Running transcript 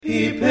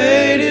He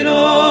paid it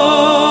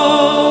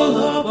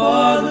all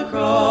upon the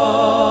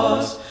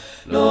cross,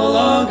 no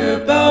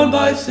longer bound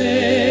by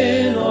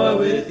sin or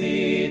with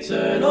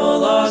eternal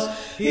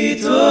loss. He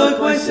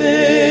took my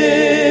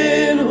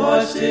sin,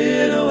 washed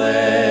it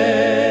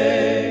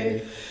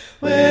away.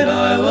 When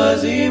I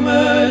was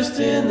immersed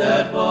in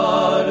that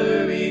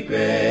watery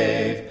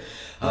grave,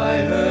 I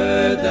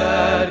heard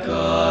that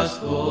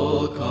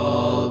gospel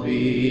call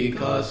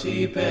because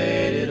he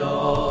paid it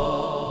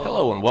all.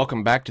 Hello and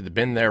welcome back to the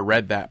Been There,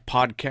 Read That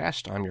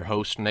podcast. I'm your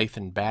host,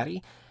 Nathan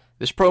Batty.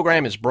 This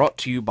program is brought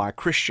to you by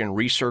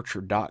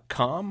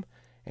ChristianResearcher.com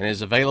and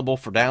is available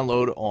for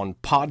download on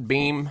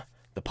Podbean,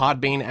 the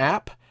Podbean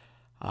app,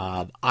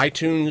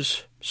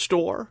 iTunes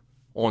Store,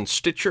 on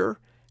Stitcher,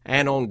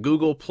 and on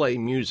Google Play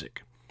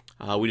Music.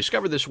 We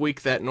discovered this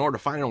week that in order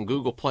to find it on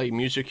Google Play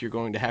Music, you're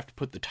going to have to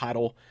put the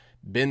title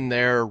Been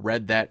There,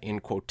 Read That in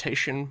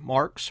quotation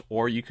marks,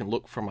 or you can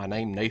look for my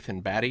name,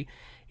 Nathan Batty.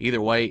 Either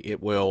way, it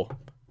will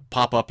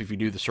pop up if you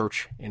do the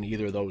search in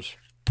either of those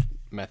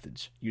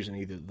methods, using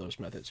either of those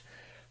methods.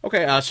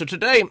 Okay, so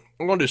today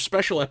we're going to do a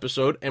special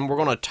episode, and we're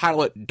going to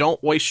title it,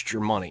 Don't Waste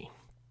Your Money.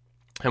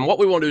 And what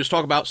we want to do is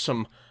talk about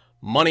some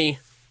money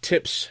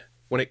tips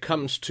when it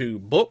comes to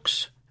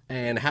books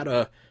and how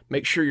to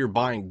make sure you're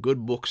buying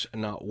good books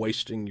and not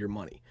wasting your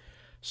money.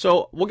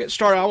 So we'll get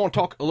started. I want to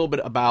talk a little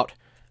bit about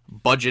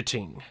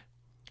budgeting.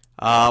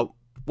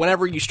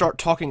 Whenever you start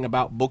talking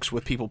about books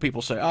with people,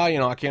 people say,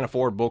 I can't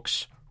afford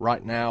books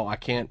right now. I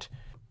can't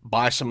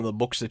buy some of the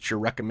books that you're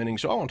recommending.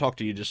 So I want to talk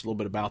to you just a little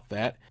bit about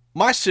that.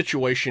 My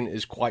situation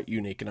is quite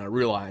unique, and I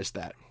realize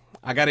that.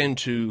 I got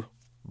into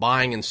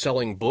buying and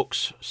selling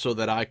books so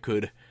that I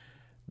could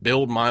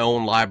build my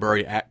own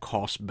library at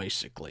cost,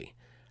 basically.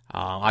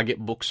 I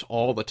get books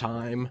all the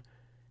time,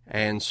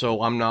 and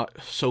so I'm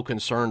not so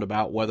concerned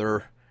about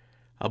whether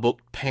a book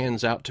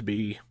pans out to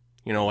be,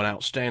 an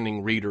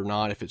outstanding read or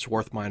not, if it's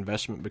worth my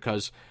investment,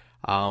 because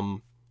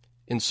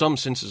in some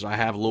senses I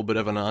have a little bit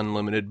of an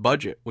unlimited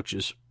budget, which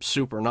is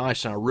super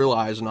nice, and I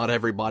realize not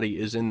everybody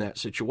is in that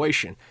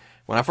situation.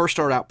 When I first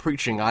started out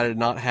preaching, I did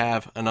not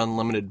have an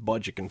unlimited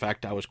budget. In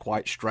fact, I was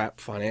quite strapped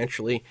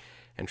financially,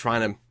 and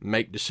trying to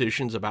make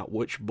decisions about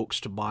which books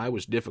to buy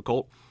was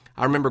difficult.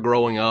 I remember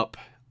growing up,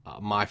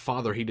 my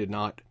father, he did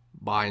not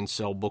buy and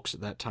sell books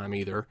at that time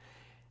either,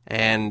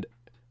 and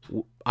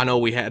I know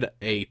we had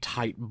a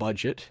tight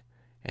budget,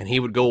 and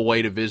he would go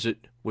away to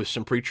visit with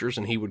some preachers,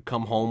 and he would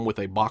come home with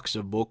a box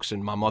of books,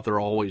 and my mother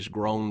always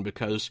groaned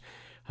because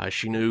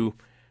she knew,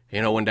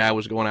 when Dad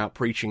was going out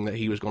preaching that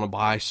he was going to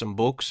buy some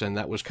books, and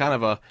that was kind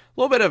of a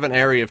little bit of an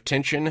area of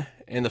tension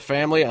in the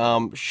family.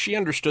 She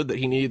understood that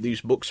he needed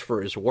these books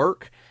for his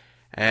work,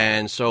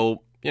 and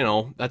so,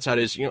 that's how it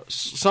is.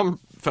 Some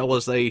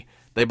fellas, they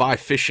buy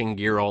fishing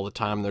gear all the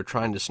time. They're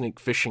trying to sneak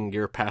fishing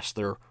gear past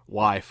their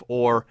wife,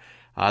 or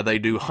they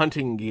do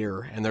hunting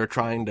gear, and they're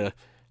trying to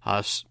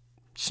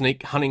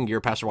sneak hunting gear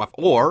past their wife.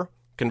 Or,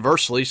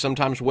 conversely,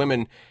 sometimes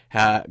women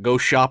go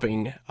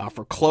shopping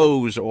for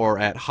clothes or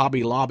at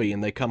Hobby Lobby,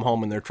 and they come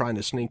home and they're trying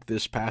to sneak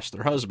this past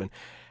their husband.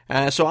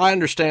 So I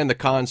understand the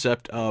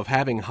concept of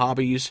having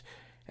hobbies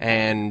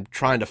and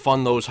trying to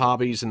fund those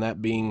hobbies and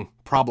that being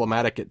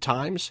problematic at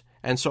times.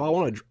 And so I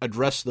want to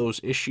address those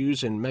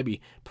issues and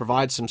maybe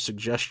provide some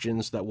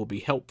suggestions that will be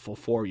helpful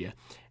for you.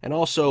 And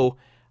also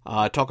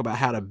talk about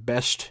how to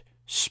best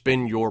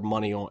spend your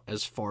money on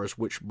as far as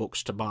which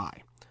books to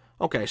buy.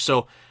 Okay,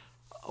 so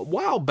a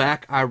while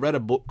back I read a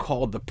book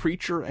called The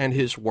Preacher and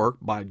His Work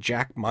by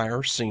Jack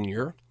Meyer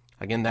Sr.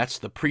 Again, that's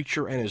The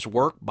Preacher and His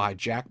Work by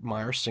Jack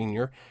Meyer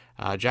Sr.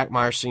 Jack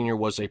Meyer Sr.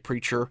 was a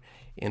preacher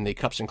in the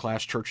Cups and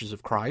Class Churches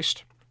of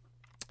Christ.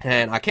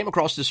 And I came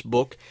across this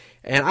book,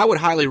 and I would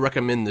highly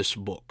recommend this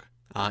book.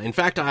 In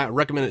fact, I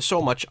recommend it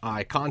so much,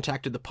 I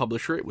contacted the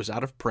publisher. It was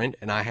out of print,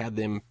 and I had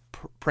them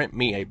print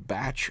me a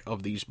batch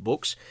of these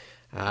books.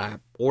 I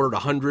ordered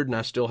 100, and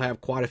I still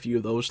have quite a few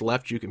of those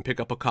left. You can pick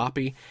up a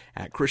copy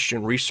at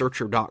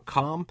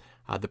ChristianResearcher.com.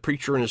 The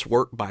Preacher and His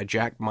Work by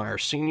Jack Meyer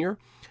Sr.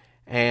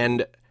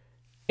 And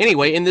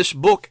anyway, in this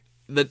book,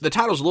 the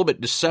title's a little bit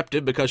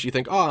deceptive because you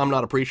think, I'm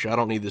not a preacher, I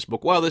don't need this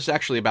book. Well, this is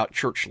actually about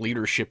church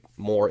leadership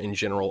more in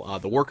general,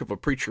 the work of a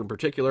preacher in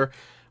particular,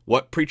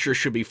 what preachers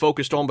should be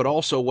focused on, but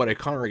also what a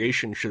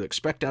congregation should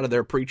expect out of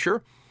their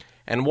preacher.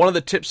 And one of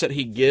the tips that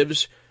he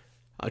gives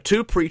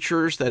to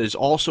preachers that is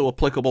also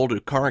applicable to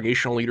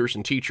congregational leaders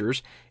and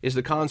teachers is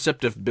the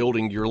concept of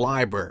building your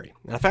library.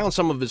 And I found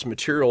some of his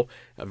material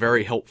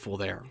very helpful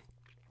there.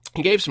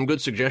 He gave some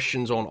good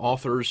suggestions on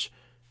authors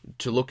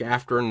to look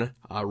after and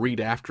read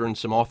after, and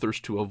some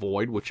authors to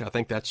avoid, which I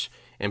think that's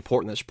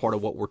important. That's part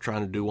of what we're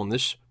trying to do on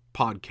this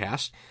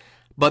podcast.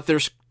 But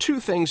there's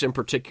two things in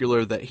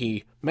particular that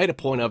he made a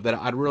point of that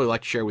I'd really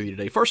like to share with you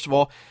today. First of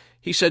all,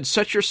 he said,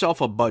 set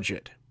yourself a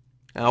budget.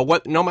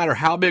 No matter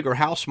how big or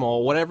how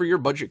small, whatever your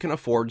budget can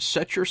afford,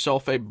 set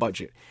yourself a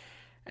budget.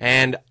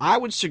 And I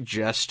would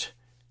suggest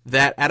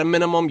that at a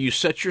minimum, you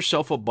set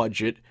yourself a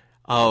budget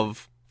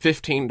of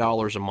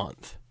 $15 a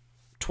month.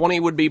 20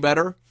 would be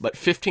better, but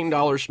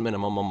 $15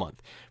 minimum a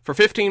month. For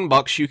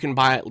 $15, you can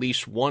buy at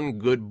least one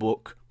good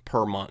book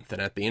per month. And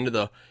at the end of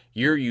the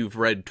year, you've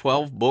read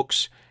 12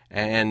 books,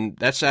 and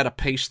that's at a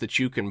pace that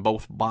you can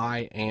both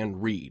buy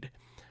and read.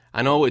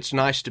 I know it's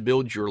nice to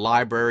build your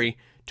library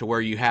to where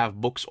you have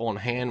books on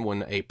hand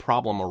when a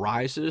problem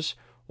arises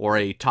or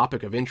a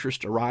topic of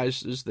interest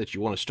arises that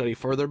you want to study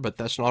further, but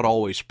that's not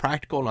always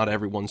practical. Not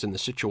everyone's in the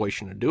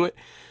situation to do it.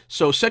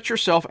 So set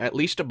yourself at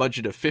least a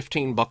budget of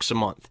 $15 a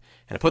month.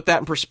 And to put that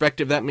in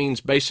perspective, that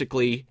means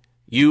basically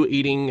you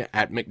eating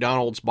at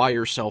McDonald's by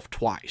yourself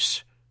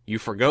twice. You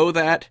forgo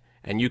that,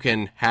 and you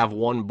can have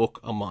one book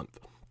a month.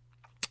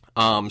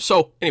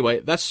 So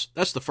anyway, that's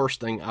the first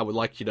thing I would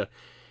like you to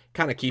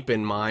kind of keep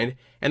in mind.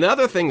 And the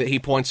other thing that he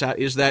points out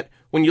is that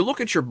when you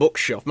look at your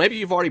bookshelf, maybe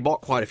you've already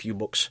bought quite a few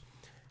books.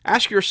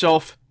 Ask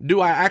yourself,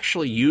 do I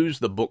actually use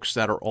the books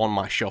that are on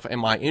my shelf?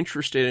 Am I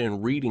interested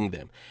in reading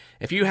them?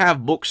 If you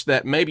have books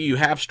that maybe you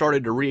have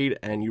started to read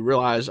and you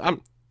realize,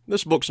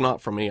 this book's not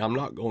for me, I'm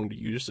not going to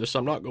use this,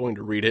 I'm not going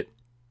to read it,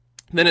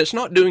 then it's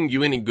not doing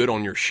you any good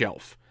on your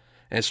shelf.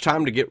 And it's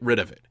time to get rid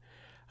of it.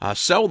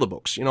 Sell the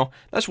books.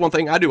 That's one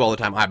thing I do all the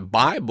time. I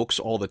buy books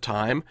all the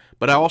time,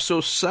 but I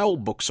also sell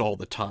books all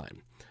the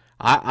time.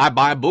 I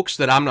buy books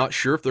that I'm not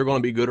sure if they're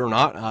going to be good or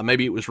not.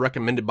 Maybe it was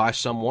recommended by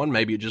someone.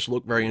 Maybe it just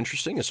looked very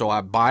interesting, and so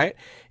I buy it.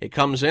 It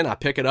comes in, I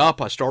pick it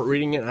up, I start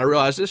reading it, and I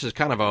realize this is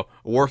kind of a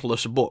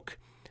worthless book.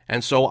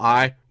 And so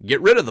I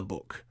get rid of the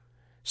book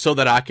so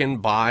that I can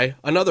buy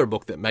another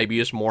book that maybe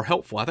is more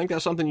helpful. I think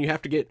that's something you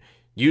have to get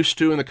used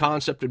to in the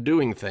concept of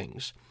doing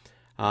things.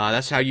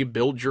 That's how you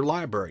build your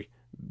library.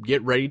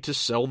 Get ready to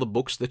sell the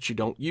books that you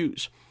don't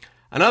use.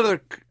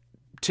 Another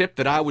tip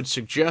that I would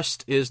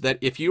suggest is that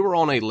if you are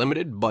on a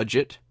limited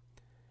budget,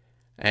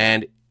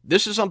 and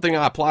this is something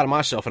I apply to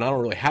myself, and I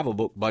don't really have a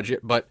book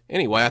budget, but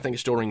anyway, I think it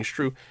still rings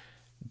true.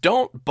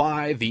 Don't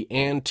buy the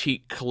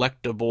antique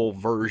collectible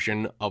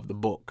version of the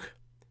book.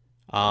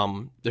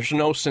 There's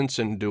no sense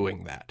in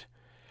doing that.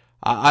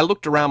 I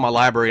looked around my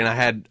library, and I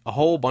had a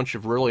whole bunch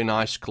of really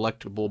nice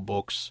collectible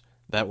books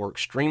that were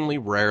extremely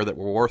rare, that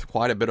were worth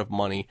quite a bit of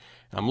money.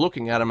 And I'm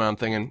looking at them and I'm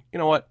thinking, you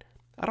know what?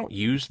 I don't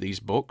use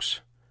these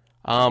books.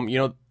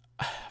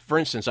 For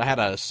instance, I had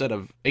a set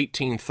of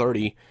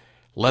 1830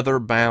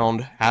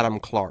 leather-bound Adam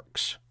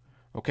Clarks.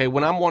 Okay,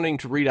 when I'm wanting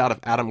to read out of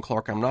Adam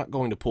Clark, I'm not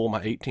going to pull my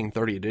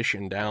 1830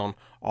 edition down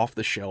off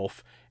the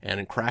shelf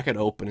and crack it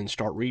open and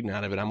start reading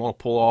out of it. I'm going to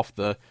pull off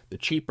the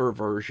cheaper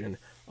version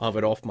of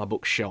it off my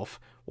bookshelf,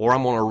 or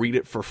I'm going to read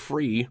it for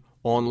free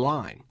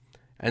online.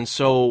 And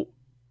so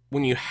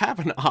when you have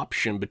an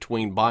option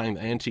between buying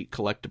the antique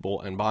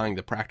collectible and buying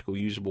the practical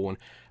usable one,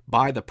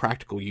 buy the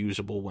practical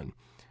usable one.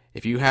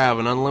 If you have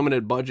an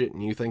unlimited budget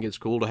and you think it's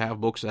cool to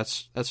have books,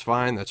 that's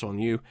fine, that's on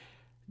you.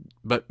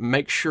 But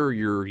make sure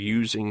you're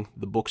using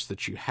the books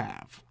that you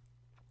have.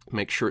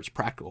 Make sure it's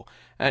practical.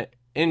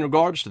 In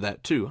regards to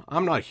that too,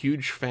 I'm not a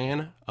huge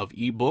fan of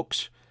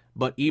ebooks,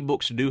 but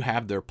ebooks do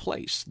have their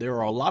place. There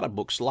are a lot of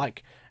books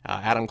like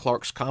Adam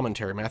Clark's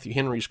commentary, Matthew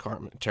Henry's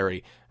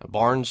commentary,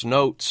 Barnes'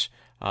 notes,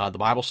 the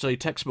Bible Study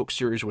Textbook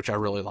Series, which I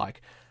really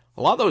like.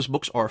 A lot of those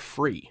books are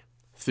free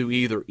through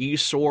either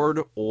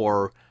eSword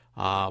or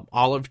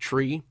Olive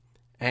Tree,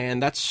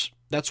 and that's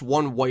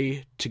one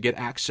way to get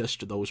access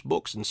to those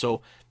books. And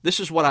so this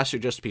is what I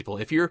suggest to people.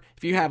 If you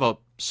have a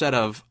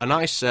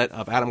nice set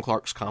of Adam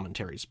Clark's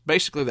commentaries,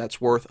 basically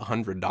that's worth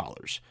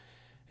 $100.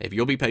 If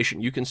you'll be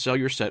patient, you can sell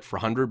your set for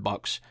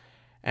 $100,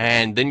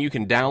 and then you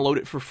can download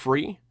it for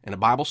free in a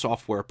Bible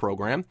software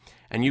program,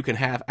 and you can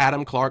have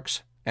Adam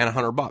Clark's and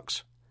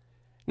 $100.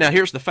 Now,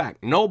 here's the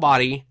fact.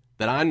 Nobody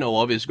that I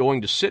know of is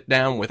going to sit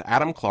down with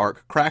Adam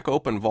Clark, crack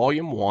open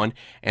Volume 1,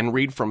 and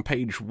read from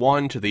page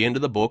 1 to the end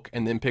of the book,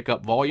 and then pick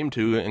up Volume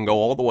 2 and go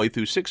all the way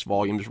through 6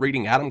 volumes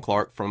reading Adam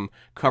Clark from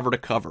cover to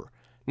cover.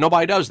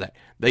 Nobody does that.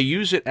 They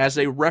use it as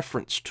a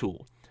reference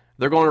tool.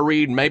 They're going to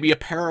read maybe a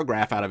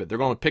paragraph out of it. They're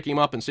going to pick him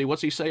up and see,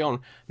 what's he say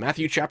on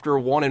Matthew chapter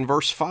 1 and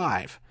verse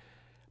 5?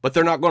 But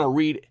they're not going to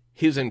read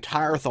his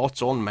entire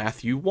thoughts on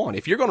Matthew 1.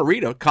 If you're going to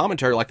read a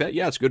commentary like that,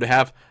 yeah, it's good to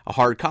have a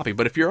hard copy.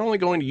 But if you're only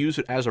going to use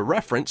it as a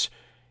reference,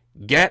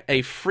 get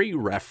a free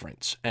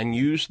reference and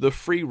use the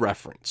free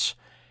reference.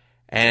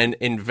 And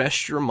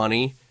invest your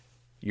money,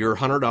 your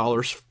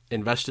 $100,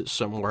 invest it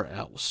somewhere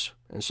else.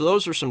 And so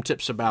those are some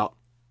tips about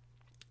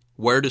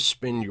where to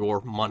spend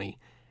your money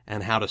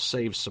and how to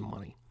save some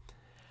money.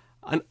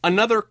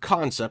 Another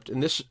concept,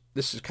 and this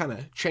is kind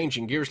of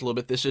changing gears a little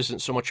bit. This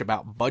isn't so much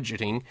about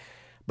budgeting,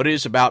 but it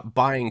is about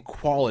buying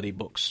quality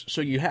books.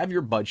 So you have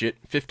your budget,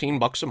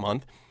 $15 a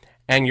month,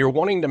 and you're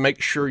wanting to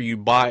make sure you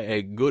buy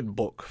a good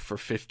book for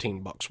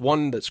 $15,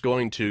 one that's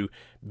going to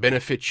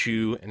benefit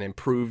you and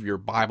improve your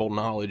Bible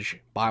knowledge,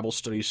 Bible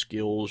study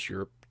skills,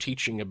 your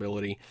teaching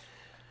ability.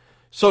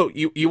 So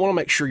you want to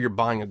make sure you're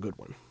buying a good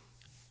one.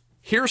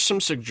 Here's some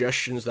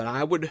suggestions that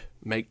I would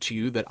make to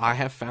you that I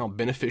have found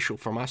beneficial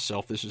for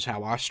myself. This is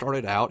how I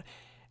started out,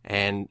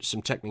 and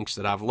some techniques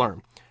that I've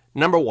learned.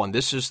 Number one,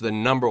 this is the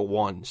number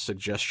one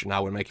suggestion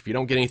I would make. If you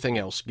don't get anything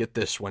else, get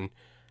this one.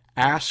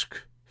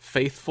 Ask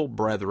faithful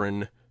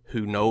brethren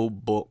who know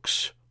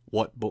books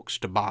what books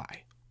to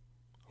buy.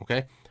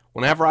 Okay?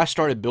 whenever I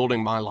started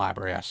building my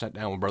library, I sat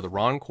down with Brother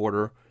Ron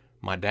Corder,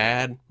 my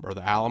dad,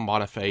 Brother Alan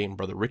Bonifay, and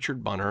Brother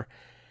Richard Bunner,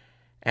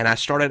 and I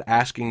started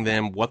asking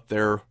them what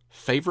their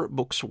favorite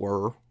books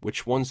were,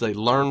 which ones they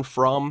learned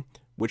from,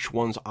 which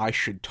ones I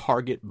should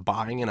target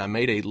buying, and I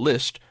made a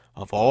list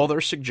of all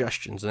their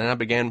suggestions. And then I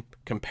began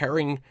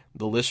comparing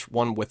the list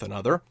one with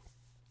another,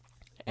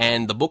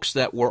 and the books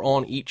that were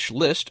on each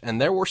list,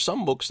 and there were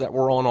some books that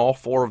were on all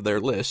 4 of their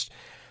lists,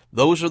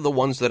 those are the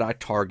ones that I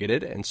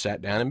targeted and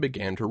sat down and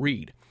began to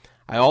read.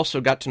 I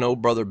also got to know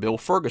Brother Bill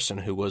Ferguson,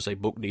 who was a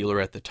book dealer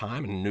at the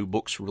time and knew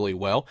books really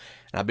well,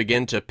 and I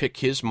began to pick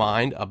his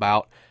mind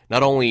about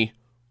not only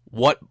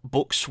what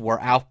books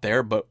were out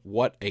there, but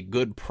what a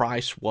good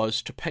price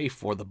was to pay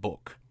for the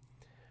book.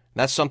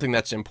 That's something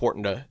that's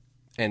important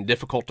and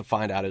difficult to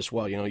find out as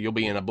well. You know, you'll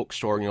be in a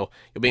bookstore and you'll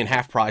be in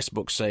half-price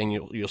books saying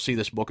you'll see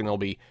this book and it'll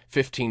be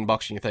 $15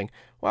 and you think,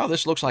 wow,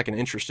 this looks like an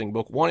interesting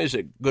book. 1, is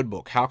it a good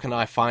book? How can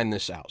I find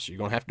this out? So you're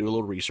going to have to do a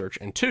little research.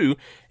 And 2,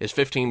 is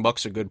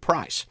 $15 a good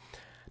price?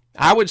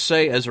 I would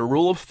say, as a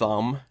rule of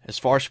thumb, as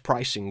far as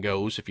pricing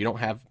goes, if you don't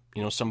have,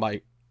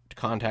 somebody to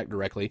contact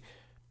directly,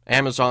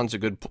 Amazon's a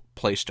good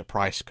place to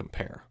price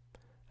compare.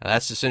 Now,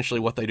 that's essentially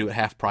what they do at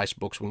half-price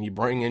books. When you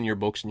bring in your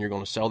books and you're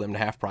going to sell them to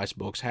half-price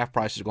books,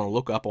 half-price is going to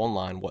look up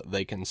online what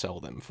they can sell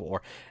them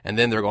for, and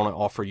then they're going to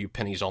offer you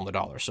pennies on the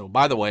dollar. So,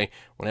 by the way,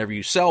 whenever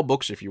you sell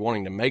books, if you're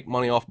wanting to make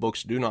money off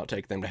books, do not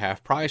take them to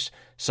half-price.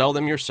 Sell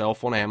them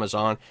yourself on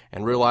Amazon,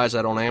 and realize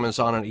that on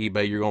Amazon and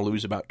eBay, you're going to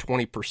lose about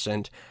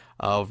 20%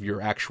 of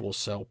your actual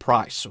sell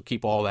price. So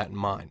keep all that in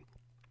mind.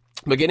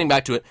 But getting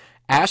back to it,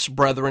 ask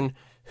brethren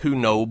who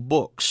know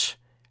books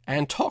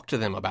and talk to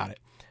them about it.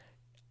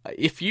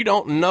 If you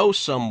don't know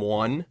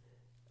someone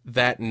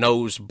that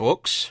knows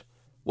books,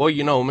 well,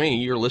 you know me,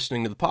 you're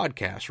listening to the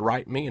podcast.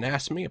 Write me and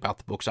ask me about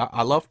the books.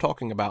 I love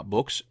talking about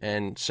books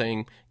and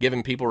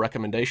giving people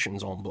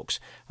recommendations on books.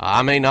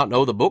 I may not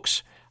know the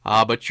books,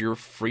 but you're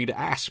free to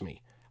ask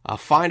me.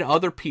 Find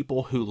other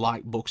people who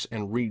like books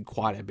and read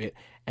quite a bit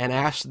and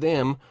ask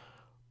them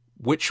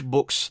which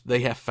books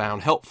they have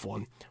found helpful.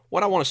 And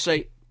what I want to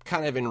say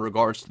kind of in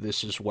regards to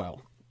this as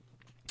well.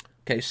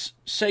 Okay,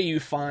 say you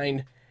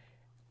find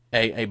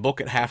a book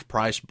at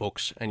half-price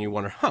books and you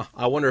wonder,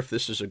 I wonder if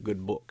this is a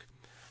good book.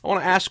 I want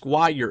to ask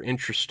why you're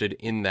interested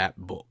in that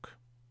book.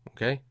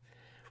 Okay?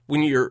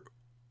 When you're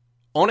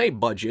on a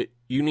budget,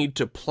 you need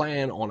to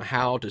plan on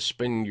how to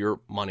spend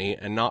your money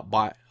and not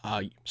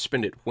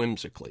spend it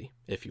whimsically,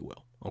 if you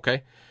will.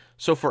 Okay?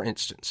 So, for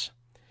instance,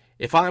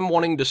 if I'm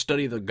wanting to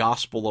study the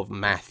Gospel of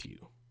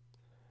Matthew,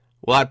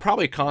 well, I'd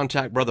probably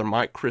contact Brother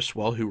Mike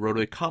Criswell, who wrote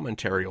a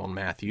commentary on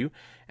Matthew,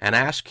 and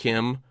ask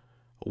him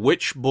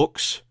which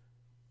books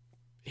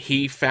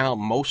he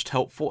found most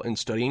helpful in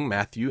studying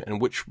Matthew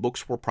and which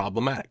books were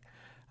problematic.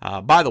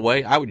 By the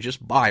way, I would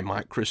just buy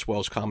Mike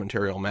Criswell's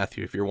commentary on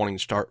Matthew if you're wanting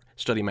to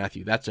study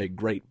Matthew. That's a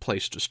great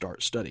place to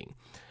start studying.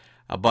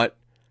 But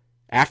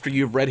after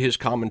you've read his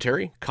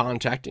commentary,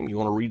 contact him. You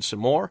want to read some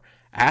more,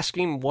 ask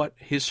him what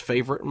his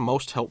favorite and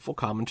most helpful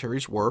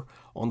commentaries were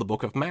on the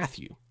book of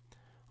Matthew.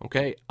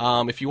 Okay,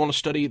 if you want to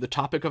study the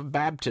topic of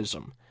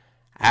baptism,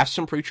 ask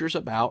some preachers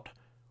about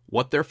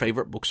what their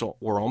favorite books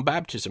were on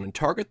baptism and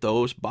target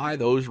those, buy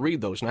those,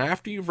 read those. Now,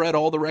 after you've read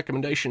all the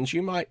recommendations,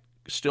 you might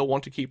still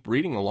want to keep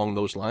reading along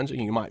those lines,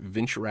 and you might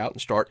venture out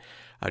and start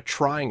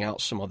trying out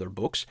some other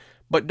books.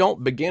 But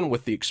don't begin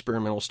with the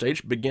experimental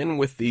stage. Begin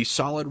with the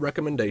solid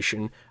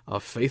recommendation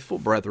of faithful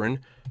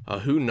brethren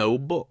who know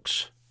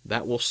books.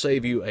 That will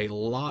save you a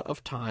lot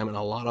of time and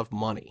a lot of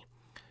money.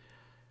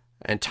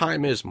 And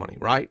time is money,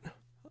 right?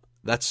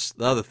 That's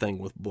the other thing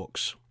with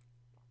books.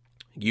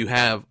 You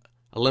have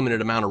a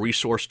limited amount of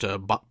resource to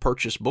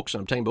purchase books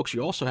and obtain books.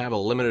 You also have a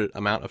limited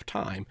amount of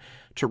time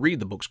to read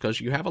the books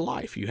because you have a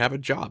life, you have a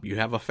job, you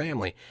have a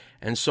family.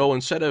 And so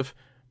instead of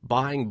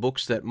buying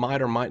books that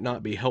might or might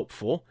not be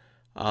helpful,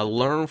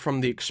 learn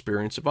from the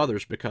experience of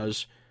others,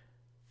 because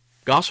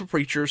gospel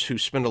preachers who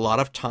spend a lot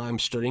of time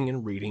studying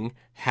and reading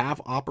have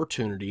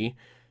opportunity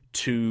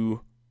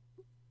to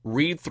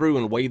read through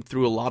and wade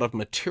through a lot of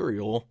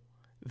material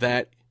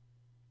that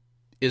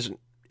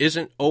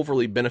isn't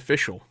overly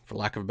beneficial, for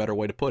lack of a better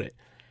way to put it.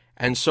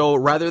 And so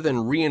rather than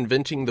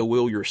reinventing the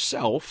wheel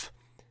yourself,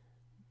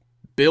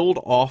 build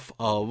off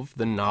of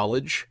the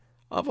knowledge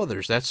of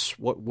others. That's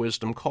what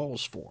wisdom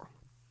calls for.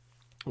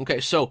 Okay,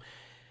 so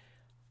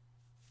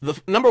the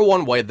number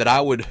one way that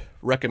I would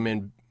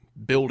recommend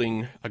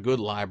building a good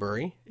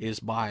library is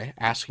by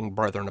asking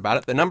brethren about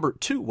it. The number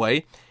 2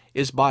 way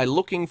is by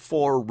looking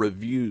for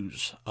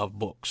reviews of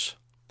books.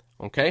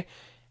 Okay?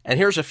 And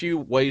here's a few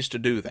ways to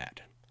do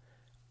that.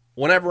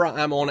 Whenever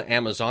I'm on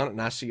Amazon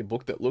and I see a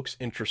book that looks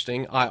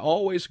interesting, I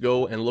always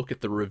go and look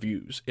at the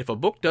reviews. If a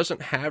book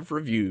doesn't have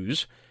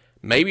reviews,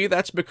 maybe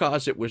that's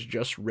because it was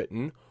just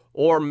written,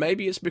 or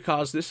maybe it's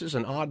because this is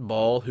an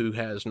oddball who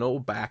has no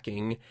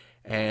backing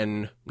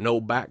and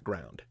no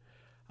background.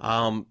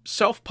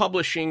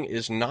 Self-publishing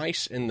is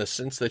nice in the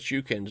sense that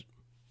you can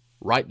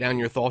write down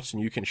your thoughts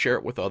and you can share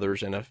it with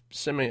others in a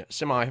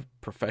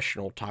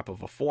semi-professional type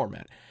of a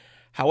format.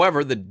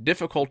 However, the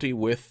difficulty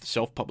with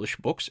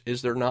self-published books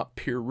is they're not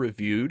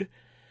peer-reviewed,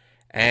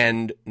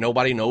 and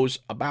nobody knows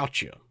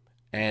about you.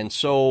 And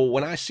so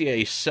when I see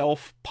a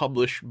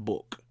self-published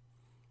book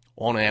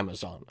on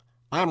Amazon,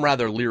 I'm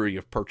rather leery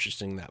of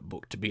purchasing that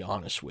book, to be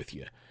honest with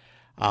you.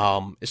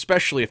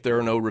 Especially if there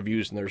are no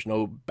reviews and there's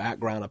no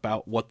background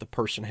about what the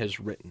person has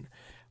written.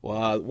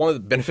 Well, one of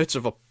the benefits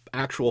of an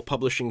actual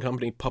publishing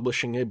company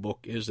publishing a book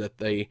is that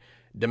they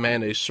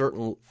demand a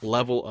certain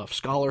level of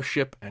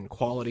scholarship and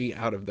quality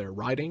out of their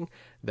writing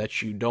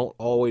that you don't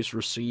always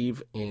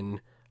receive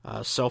in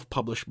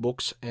self-published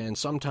books, and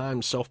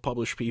sometimes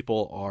self-published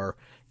people are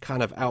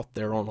kind of out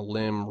there on a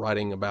limb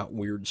writing about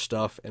weird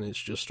stuff, and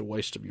it's just a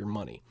waste of your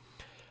money.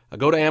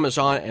 Go to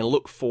Amazon and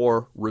look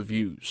for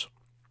reviews.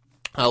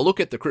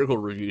 Look at the critical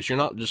reviews. You're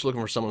not just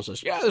looking for someone who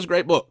says, yeah, this is a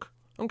great book.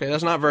 Okay,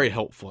 that's not very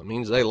helpful. It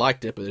means they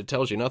liked it, but it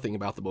tells you nothing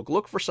about the book.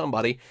 Look for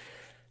somebody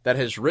that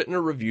has written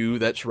a review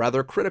that's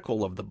rather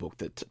critical of the book,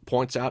 that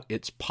points out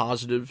its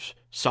positive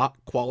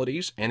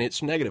qualities and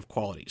its negative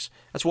qualities.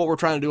 That's what we're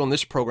trying to do on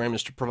this program,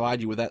 is to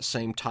provide you with that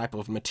same type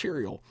of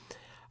material.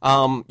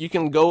 You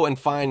can go and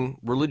find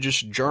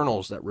religious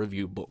journals that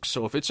review books.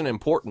 So if it's an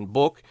important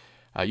book,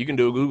 you can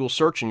do a Google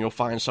search and you'll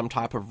find some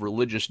type of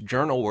religious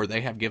journal where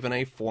they have given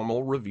a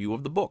formal review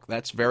of the book.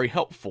 That's very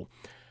helpful.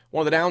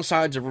 One of the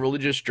downsides of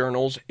religious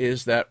journals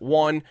is that,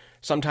 one,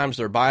 sometimes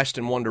they're biased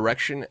in one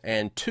direction,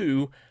 and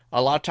two,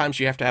 a lot of times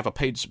you have to have a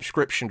paid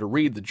subscription to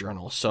read the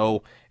journal.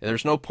 So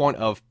there's no point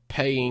of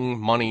paying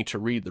money to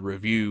read the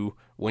review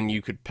when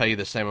you could pay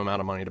the same amount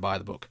of money to buy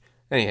the book.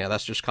 Anyhow,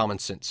 that's just common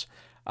sense.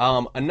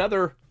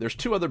 There's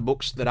two other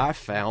books that I've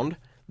found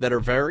that are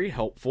very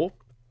helpful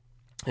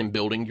in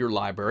building your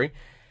library.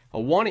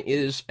 One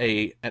is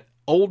an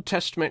Old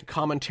Testament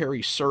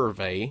commentary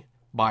survey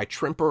by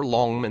Tremper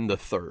Longman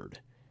III.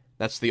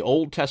 That's the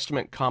Old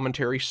Testament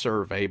Commentary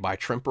Survey by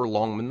Tremper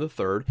Longman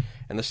III.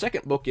 And the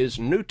second book is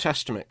New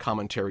Testament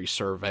Commentary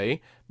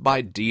Survey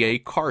by D.A.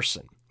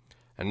 Carson.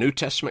 A New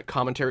Testament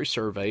Commentary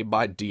Survey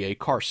by D.A.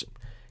 Carson.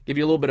 Give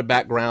you a little bit of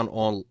background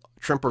on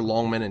Tremper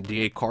Longman and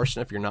D.A.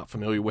 Carson if you're not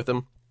familiar with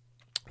them.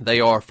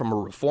 They are from a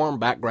Reformed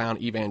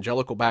background,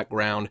 evangelical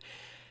background.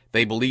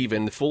 They believe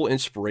in the full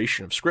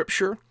inspiration of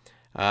Scripture.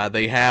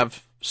 They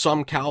have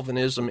some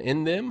Calvinism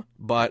in them,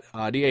 but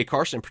D.A.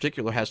 Carson in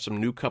particular has some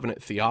New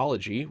Covenant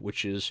theology,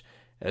 which is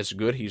as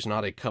good. He's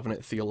not a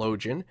covenant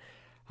theologian.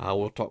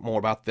 We'll talk more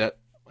about that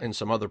in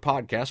some other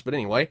podcasts, but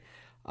anyway,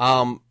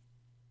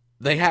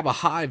 they have a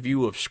high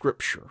view of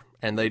Scripture,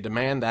 and they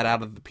demand that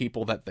out of the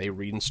people that they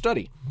read and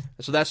study.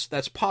 So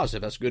that's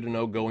positive. That's good to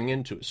know going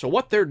into it. So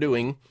what they're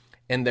doing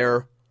in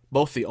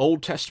both the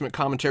Old Testament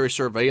Commentary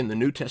Survey and the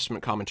New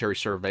Testament Commentary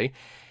Survey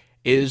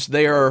is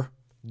they are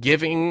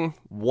giving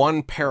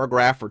 1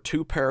 paragraph or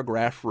 2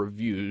 paragraph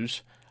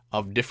reviews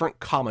of different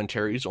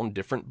commentaries on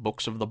different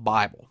books of the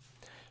Bible.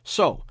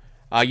 So,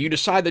 you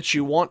decide that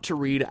you want to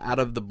read out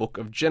of the book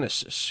of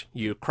Genesis.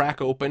 You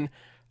crack open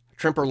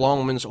Tremper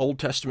Longman's Old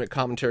Testament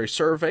Commentary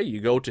Survey, you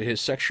go to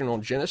his section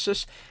on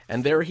Genesis,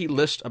 and there he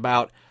lists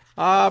about,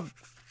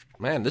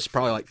 this is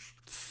probably like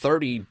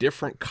 30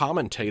 different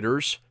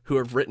commentators who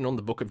have written on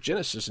the book of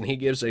Genesis, and he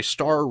gives a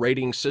star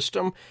rating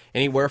system,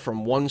 anywhere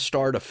from 1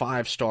 star to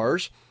 5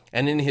 stars.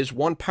 And in his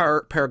 1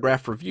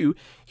 paragraph review,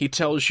 he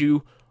tells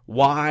you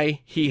why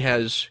he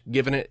has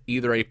given it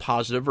either a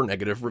positive or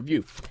negative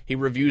review. He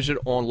reviews it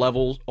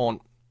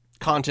on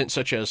content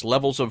such as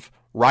levels of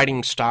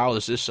writing style.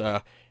 Is this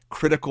a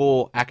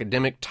critical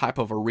academic type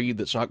of a read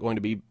that's not going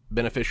to be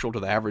beneficial to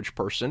the average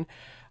person?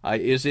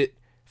 Is it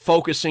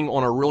focusing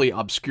on a really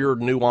obscure,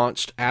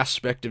 nuanced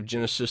aspect of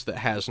Genesis that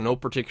has no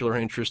particular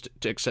interest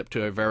except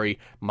to a very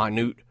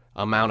minute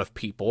amount of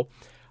people?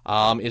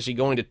 Is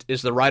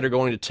the writer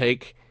going to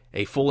take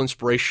a full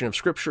inspiration of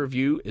Scripture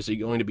view? Is he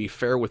going to be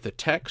fair with the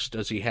text?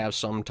 Does he have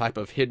some type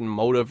of hidden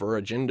motive or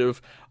agenda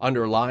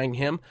underlying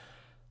him?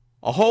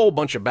 A whole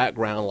bunch of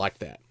background like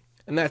that.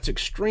 And that's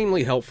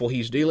extremely helpful.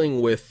 He's dealing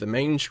with the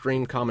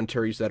mainstream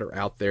commentaries that are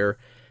out there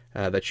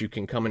that you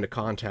can come into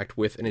contact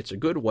with, and it's a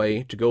good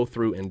way to go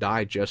through and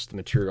digest the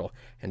material.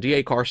 And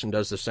D.A. Carson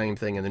does the same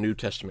thing in the New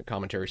Testament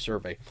Commentary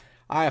Survey.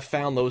 I have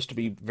found those to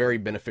be very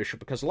beneficial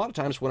because a lot of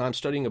times when I'm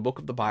studying a book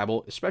of the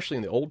Bible, especially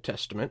in the Old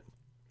Testament,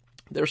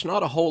 there's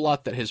not a whole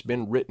lot that has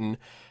been written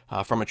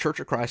from a Church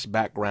of Christ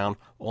background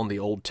on the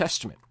Old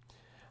Testament.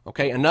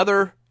 Okay,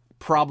 another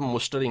problem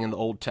with studying in the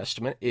Old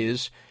Testament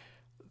is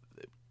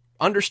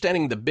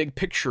understanding the big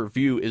picture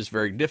view is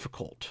very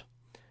difficult.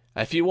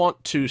 If you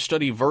want to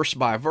study verse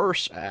by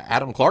verse,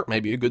 Adam Clarke may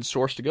be a good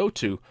source to go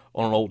to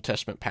on an Old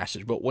Testament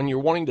passage, but when you're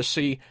wanting to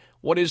see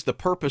what is the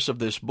purpose of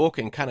this book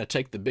and kind of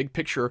take the big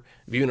picture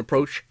view and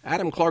approach,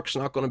 Adam Clarke's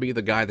not going to be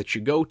the guy that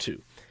you go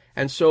to.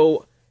 And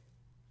so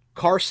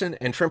Carson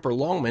and Tremper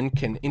Longman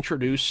can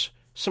introduce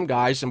some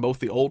guys in both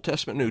the Old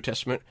Testament and New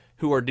Testament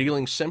who are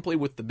dealing simply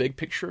with the big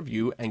picture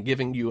view and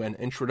giving you an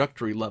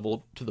introductory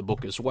level to the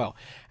book as well.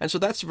 And so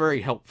that's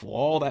very helpful.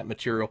 All that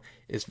material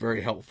is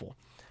very helpful.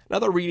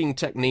 Another reading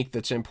technique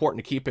that's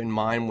important to keep in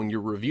mind when you're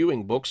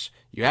reviewing books,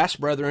 you ask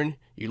brethren,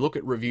 you look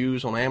at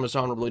reviews on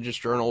Amazon Religious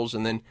Journals,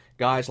 and then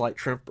guys like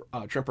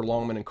Tremper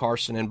Longman and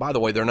Carson. And by the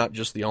way, they're not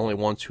just the only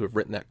ones who have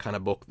written that kind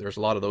of book. There's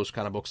a lot of those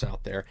kind of books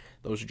out there.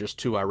 Those are just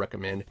two I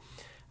recommend.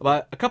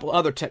 But a couple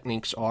other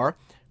techniques are,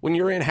 when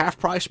you're in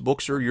half-price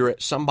books or you're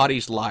at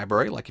somebody's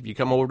library, like if you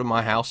come over to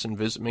my house and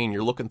visit me and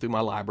you're looking through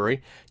my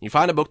library, you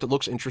find a book that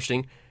looks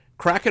interesting,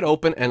 crack it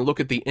open and look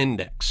at the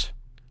index.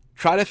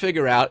 Try to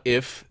figure out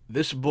if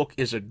this book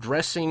is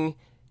addressing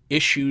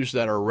issues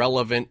that are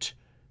relevant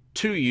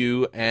to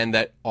you and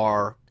that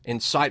are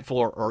insightful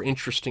or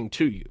interesting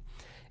to you.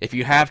 If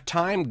you have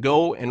time,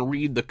 go and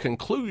read the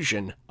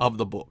conclusion of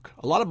the book.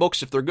 A lot of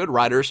books, if they're good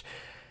writers,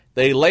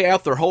 they lay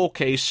out their whole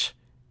case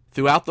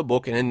throughout the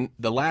book, and in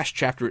the last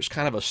chapter, it's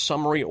kind of a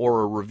summary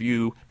or a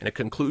review and a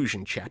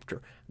conclusion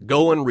chapter.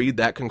 Go and read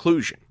that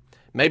conclusion.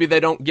 Maybe they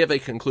don't give a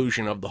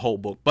conclusion of the whole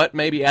book, but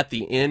maybe at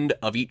the end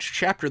of each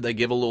chapter, they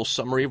give a little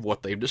summary of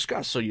what they've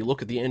discussed. So you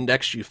look at the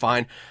index, you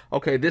find,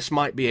 okay, this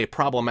might be a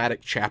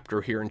problematic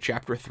chapter here in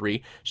chapter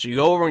 3. So you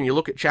go over and you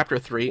look at chapter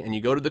 3, and you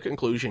go to the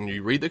conclusion, and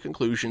you read the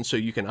conclusion so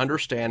you can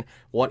understand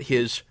what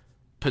his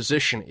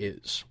position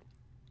is.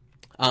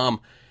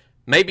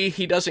 Maybe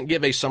he doesn't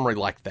give a summary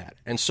like that.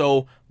 And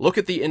so look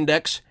at the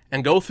index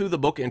and go through the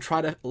book and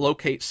try to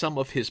locate some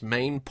of his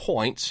main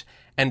points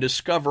and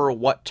discover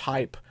what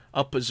type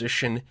of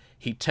position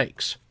he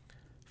takes.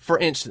 For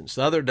instance,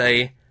 the other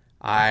day,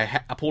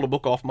 I pulled a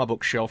book off my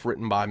bookshelf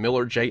written by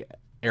Millard J.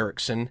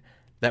 Erickson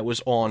that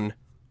was on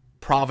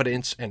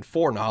providence and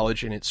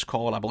foreknowledge, and it's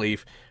called, I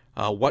believe,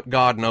 What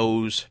God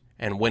Knows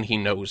and When He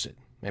Knows It.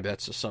 Maybe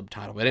that's the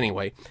subtitle. But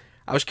anyway,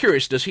 I was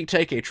curious, does he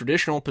take a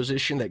traditional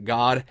position that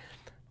God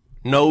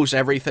knows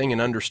everything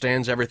and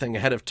understands everything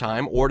ahead of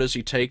time, or does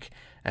he take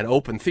an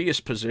open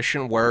theist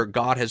position where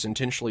God has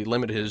intentionally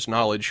limited his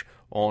knowledge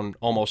on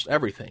almost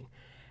everything?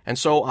 And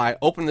so I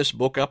open this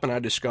book up and I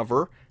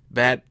discover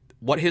that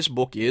what his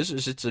book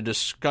is it's a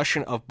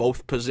discussion of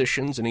both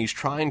positions, and he's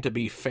trying to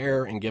be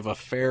fair and give a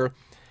fair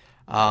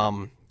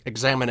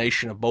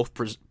examination of both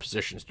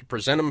positions, to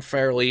present them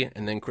fairly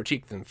and then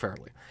critique them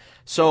fairly.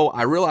 So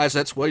I realize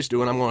that's what he's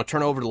doing. I'm going to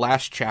turn over to the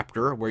last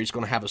chapter where he's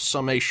going to have a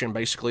summation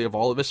basically of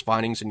all of his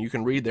findings, and you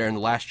can read there in the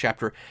last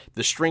chapter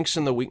the strengths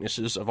and the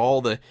weaknesses of all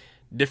the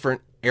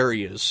different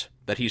areas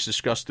that he's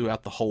discussed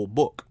throughout the whole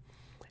book.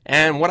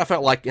 And what I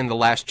felt like in the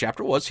last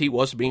chapter was he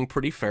was being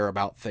pretty fair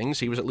about things.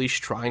 He was at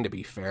least trying to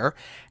be fair.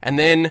 And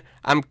then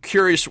I'm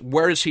curious,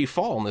 where does he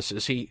fall in this?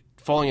 Is he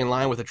falling in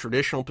line with a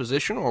traditional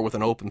position or with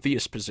an open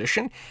theist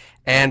position?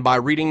 And by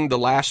reading the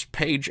last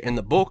page in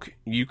the book,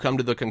 you come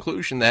to the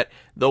conclusion that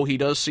though he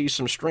does see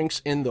some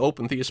strengths in the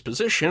open theist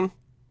position,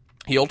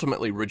 he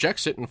ultimately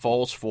rejects it and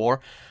falls for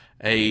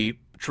a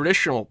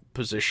traditional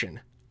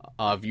position,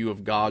 a view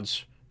of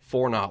God's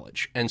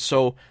foreknowledge. And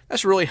so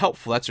that's really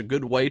helpful. That's a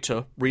good way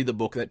to read the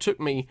book. That took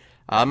me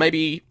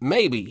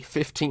maybe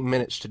 15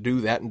 minutes to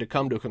do that and to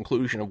come to a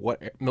conclusion of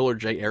what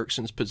Millard J.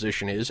 Erickson's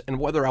position is and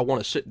whether I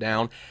want to sit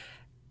down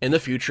in the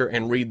future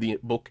and read the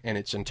book in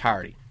its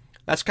entirety.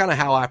 That's kind of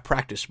how I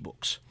practice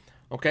books.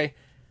 Okay?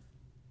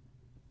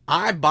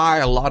 I buy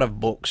a lot of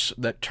books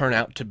that turn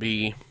out to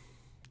be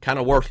kind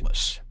of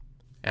worthless,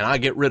 and I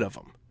get rid of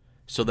them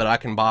so that I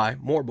can buy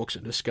more books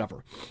and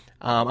discover.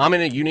 I'm in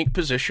a unique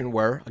position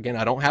where, again,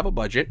 I don't have a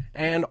budget,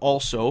 and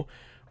also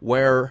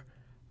where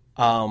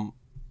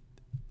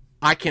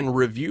I can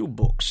review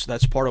books.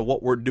 That's part of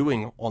what we're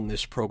doing on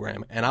this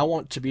program, and I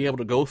want to be able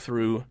to go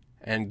through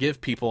and give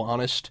people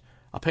honest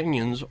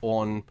opinions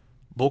on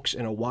books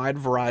in a wide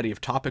variety of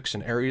topics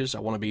and areas. I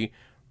want to be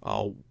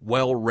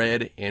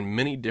well-read in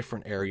many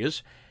different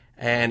areas,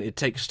 and it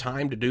takes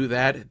time to do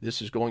that.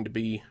 This is going to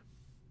be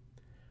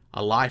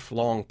a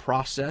lifelong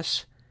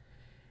process,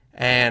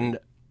 and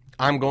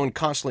I'm going to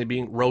constantly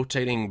be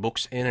rotating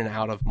books in and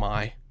out of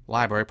my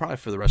library, probably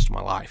for the rest of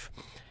my life.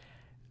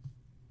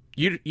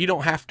 You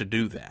don't have to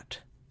do that,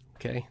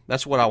 okay?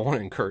 That's what I want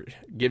to encourage,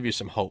 give you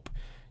some hope.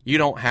 You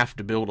don't have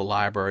to build a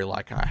library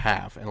like I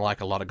have and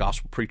like a lot of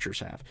gospel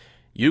preachers have.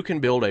 You can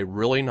build a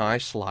really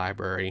nice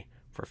library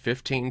for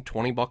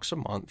 $15-20 a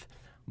month,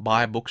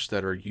 buy books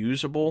that are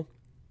usable,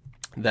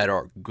 that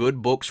are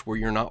good books where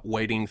you're not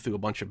wading through a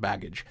bunch of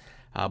baggage.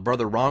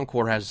 Brother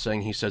Roncourt has a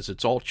saying, he says,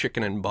 it's all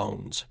chicken and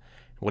bones.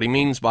 What he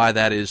means by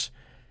that is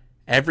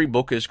every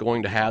book is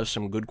going to have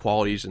some good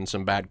qualities and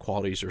some bad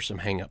qualities or some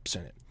hang-ups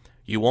in it.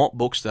 You want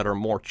books that are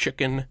more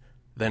chicken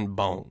than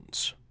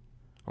bones.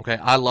 Okay,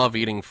 I love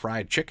eating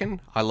fried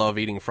chicken. I love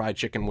eating fried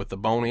chicken with the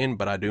bone in,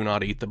 but I do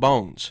not eat the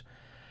bones.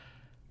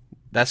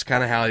 That's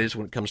kind of how it is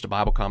when it comes to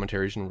Bible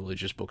commentaries and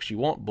religious books. You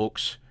want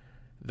books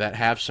that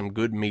have some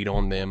good meat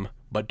on them,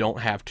 but don't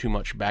have too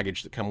much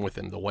baggage that come with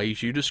them. The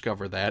ways you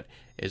discover that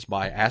is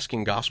by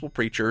asking gospel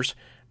preachers,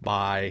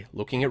 by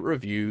looking at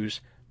reviews,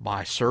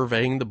 by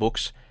surveying the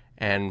books,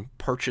 and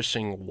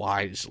purchasing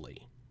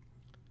wisely.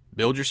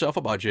 Build yourself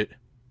a budget,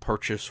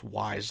 purchase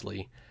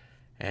wisely,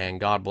 and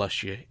God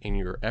bless you in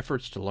your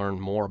efforts to learn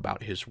more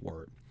about His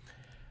Word.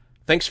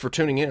 Thanks for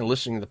tuning in and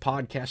listening to the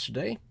podcast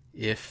today.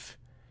 If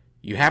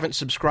you haven't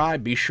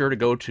subscribed, be sure to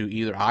go to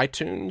either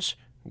iTunes,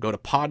 go to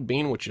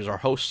Podbean, which is our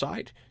host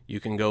site. You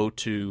can go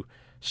to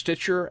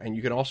Stitcher, and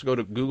you can also go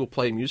to Google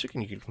Play Music,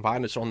 and you can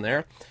find us on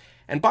there.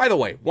 And by the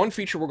way, one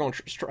feature we're going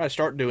to try to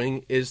start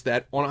doing is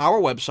that on our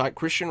website,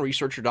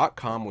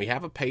 ChristianResearcher.com, we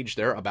have a page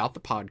there about the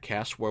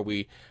podcast where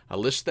we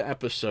list the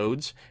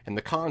episodes and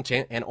the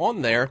content. And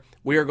on there,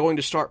 we are going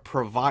to start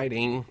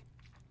providing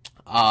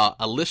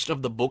a list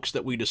of the books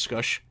that we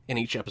discuss in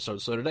each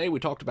episode. So today we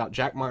talked about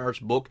Jack Meyer's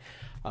book,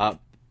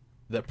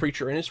 The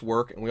Preacher and His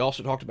Work, and we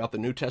also talked about the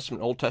New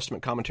Testament, Old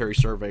Testament commentary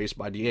surveys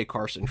by D.A.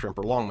 Carson and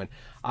Tremper Longman.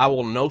 I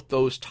will note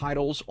those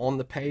titles on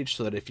the page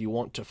so that if you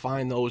want to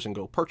find those and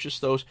go purchase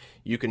those,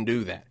 you can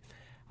do that.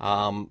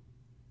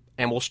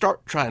 And we'll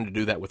start trying to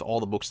do that with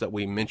all the books that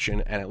we mention,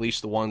 and at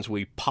least the ones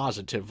we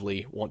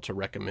positively want to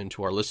recommend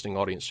to our listening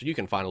audience, so you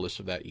can find a list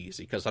of that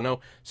easy. Because I know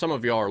some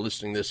of y'all are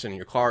listening to this in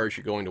your cars,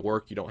 you're going to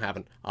work, you don't have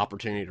an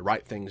opportunity to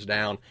write things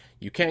down.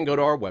 You can go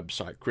to our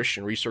website,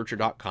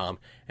 ChristianResearcher.com,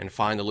 and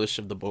find a list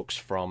of the books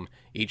from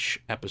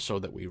each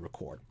episode that we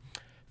record.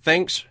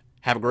 Thanks,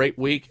 have a great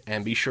week,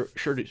 and be sure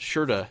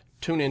to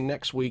tune in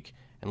next week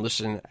and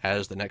listen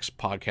as the next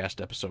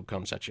podcast episode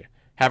comes at you.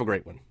 Have a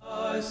great one.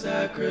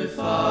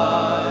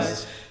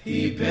 Sacrifice,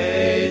 he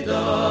paid the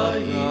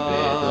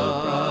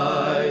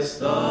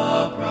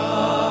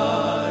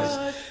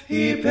price.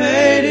 He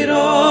paid it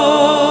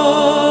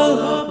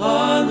all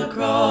upon the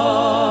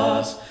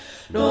cross.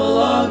 No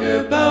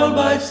longer bound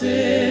by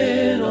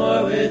sin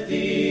or with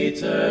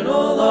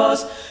eternal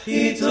loss.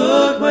 He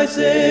took my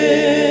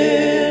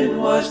sin and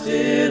washed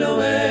it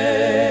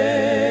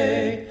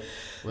away.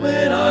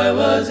 When I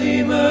was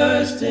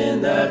immersed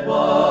in that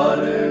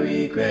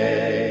watery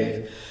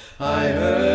grave, I heard